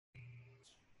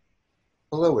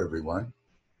Hello, everyone.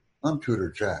 I'm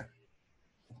Tutor Jack.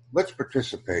 Let's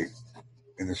participate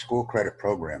in the school credit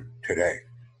program today.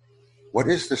 What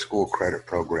is the school credit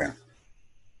program?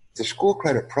 The school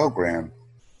credit program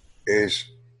is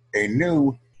a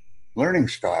new learning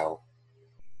style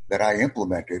that I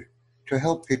implemented to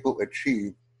help people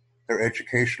achieve their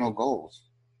educational goals.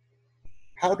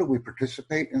 How do we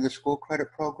participate in the school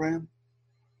credit program?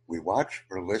 We watch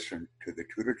or listen to the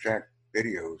Tutor Jack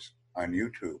videos on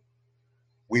YouTube.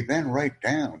 We then write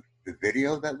down the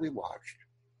video that we watched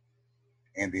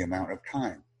and the amount of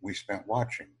time we spent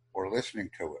watching or listening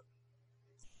to it.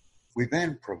 We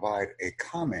then provide a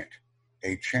comment,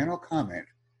 a channel comment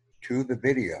to the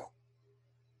video.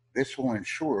 This will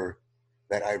ensure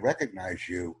that I recognize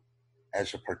you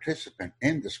as a participant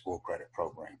in the school credit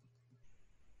program.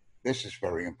 This is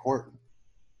very important.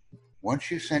 Once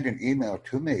you send an email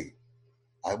to me,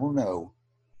 I will know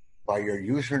by your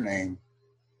username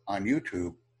on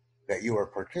YouTube that you are a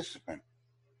participant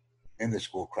in the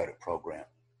school credit program.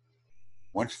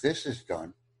 Once this is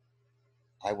done,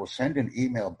 I will send an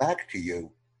email back to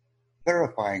you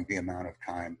verifying the amount of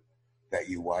time that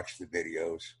you watch the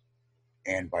videos,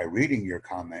 and by reading your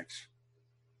comments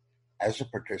as a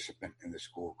participant in the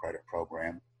school credit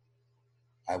program,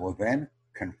 I will then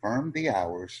confirm the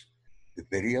hours, the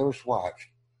videos watched,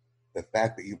 the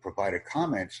fact that you provided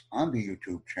comments on the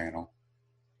YouTube channel,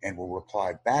 and will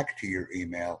reply back to your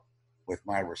email with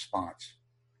my response,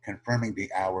 confirming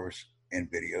the hours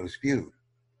and videos viewed.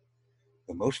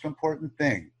 The most important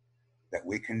thing that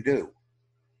we can do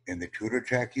in the Tutor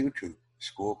Jack YouTube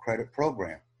school credit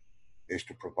program is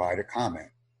to provide a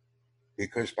comment,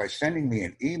 because by sending me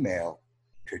an email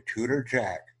to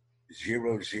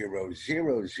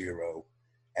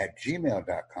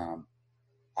tutorjack0000@gmail.com,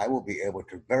 I will be able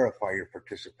to verify your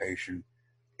participation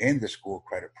in the school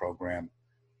credit program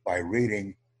by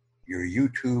reading your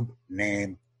YouTube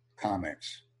name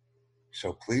comments.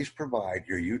 So please provide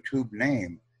your YouTube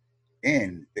name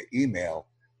in the email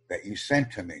that you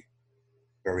sent to me.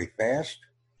 Very fast,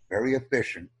 very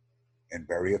efficient, and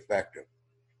very effective.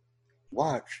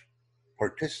 Watch,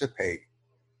 participate,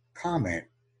 comment,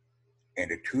 and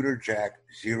a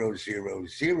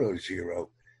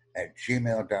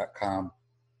tutorjack0000@gmail.com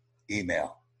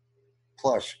email,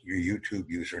 plus your YouTube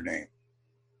username.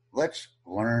 Let's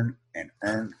learn and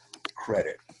earn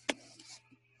credit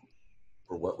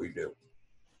for what we do.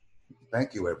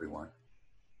 Thank you, everyone.